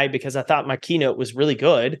hired a guy because I thought my keynote was really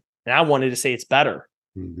good and I wanted to say it's better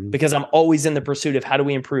because I'm always in the pursuit of how do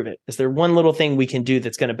we improve it? Is there one little thing we can do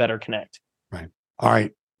that's going to better connect? Right. All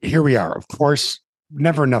right. Here we are. Of course,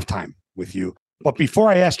 never enough time with you. But before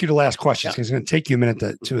I ask you the last question, it's going to take you a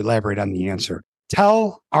minute to elaborate on the answer.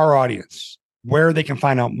 Tell our audience where they can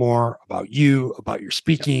find out more about you, about your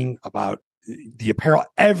speaking, about the apparel,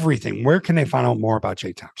 everything. Where can they find out more about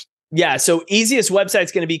Jay Thompson? Yeah. So easiest website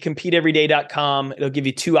is going to be competeeveryday.com. It'll give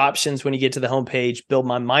you two options when you get to the homepage. Build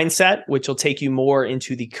My Mindset, which will take you more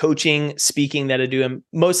into the coaching, speaking that I do. And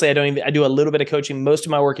mostly I do a little bit of coaching. Most of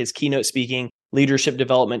my work is keynote speaking, leadership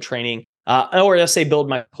development training, or let's say Build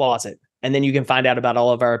My Closet. And then you can find out about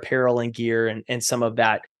all of our apparel and gear and some of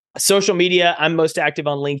that. Social media, I'm most active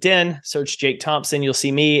on LinkedIn. Search Jake Thompson, you'll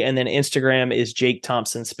see me. And then Instagram is Jake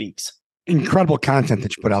Thompson Speaks. Incredible content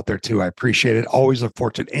that you put out there too. I appreciate it. Always look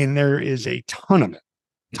forward to it. And there is a ton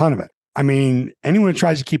of it. I mean, anyone who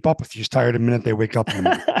tries to keep up with you is tired the minute they wake up in the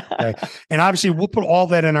morning. Okay. And obviously we'll put all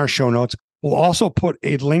that in our show notes. We'll also put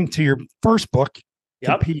a link to your first book,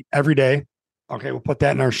 Compete Every Day. Okay. We'll put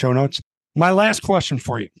that in our show notes. My last question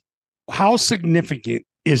for you. How significant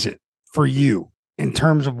is it for you in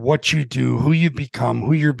terms of what you do, who you become,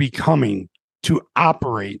 who you're becoming to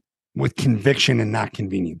operate with conviction and not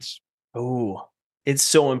convenience? Oh, it's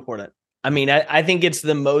so important. I mean, I think it's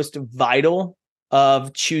the most vital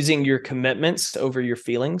of choosing your commitments over your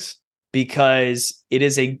feelings, because it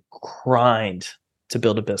is a grind to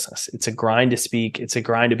build a business. It's a grind to speak. It's a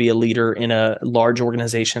grind to be a leader in a large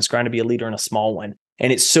organization. It's a grind to be a leader in a small one.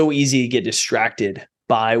 And it's so easy to get distracted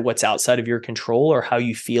by what's outside of your control or how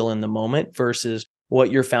you feel in the moment versus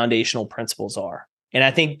what your foundational principles are. And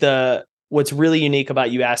I think what's really unique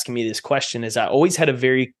about you asking me this question is I always had a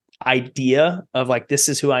very idea of like, this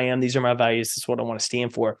is who I am. These are my values. This is what I want to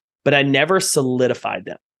stand for. But I never solidified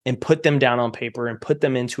them and put them down on paper and put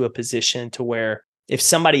them into a position to where if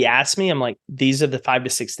somebody asks me, I'm like, these are the 5 to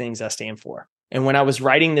 6 things I stand for. And when I was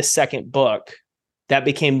writing this second book, that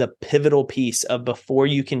became the pivotal piece of before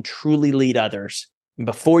you can truly lead others, and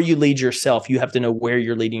before you lead yourself, you have to know where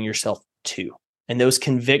you're leading yourself to. And those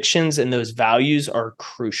convictions and those values are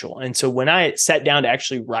crucial. And so when I sat down to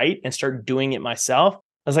actually write and start doing it myself,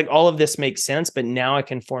 I was like, all of this makes sense, but now I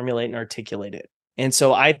can formulate and articulate it. And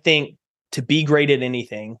so I think to be great at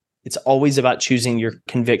anything, it's always about choosing your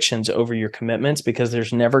convictions over your commitments, because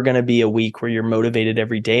there's never going to be a week where you're motivated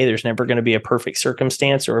every day. There's never going to be a perfect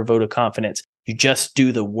circumstance or a vote of confidence. You just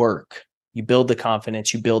do the work. You build the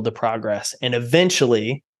confidence, you build the progress, and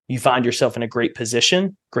eventually you find yourself in a great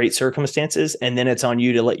position, great circumstances, and then it's on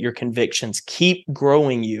you to let your convictions keep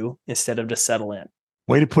growing you instead of to settle in.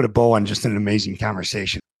 Way to put a bow on just an amazing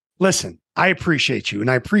conversation. Listen, I appreciate you, and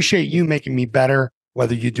I appreciate you making me better,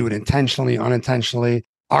 whether you do it intentionally, unintentionally.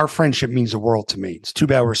 Our friendship means the world to me. It's too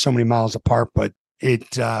bad we're so many miles apart, but we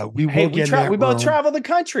both travel the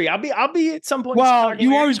country. I'll be at some point. Well,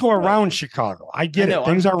 you always go around Chicago. I get it.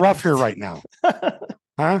 Things are rough here right now.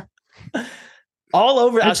 Huh? All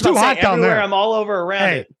over. It's too hot down there. I'm all over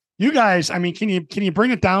around it. You guys, I mean, can you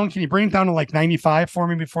bring it down? Can you bring it down to like 95 for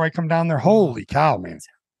me before I come down there? Holy cow, man.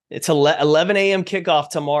 It's 11 a.m. kickoff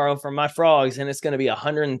tomorrow for my Frogs, and it's going to be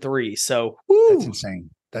 103. So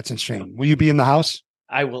That's insane. Will you be in the house?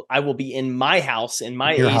 I will be in my house, in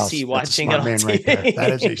my Your AC, house. watching it on TV. Right there.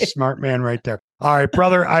 That is a smart man right there. All right,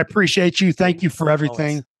 brother. I appreciate you. Thank you for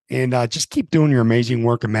everything. Always. And just keep doing your amazing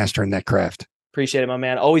work and mastering that craft. Appreciate it, my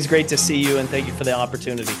man. Always great to see you, and thank you for the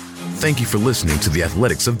opportunity. Thank you for listening to The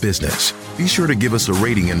Athletics of Business. Be sure to give us a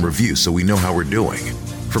rating and review so we know how we're doing.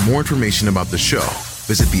 For more information about the show,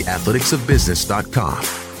 visit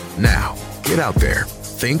theathleticsofbusiness.com. Now, get out there,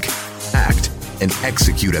 think, act, and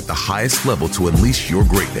execute at the highest level to unleash your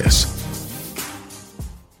greatness.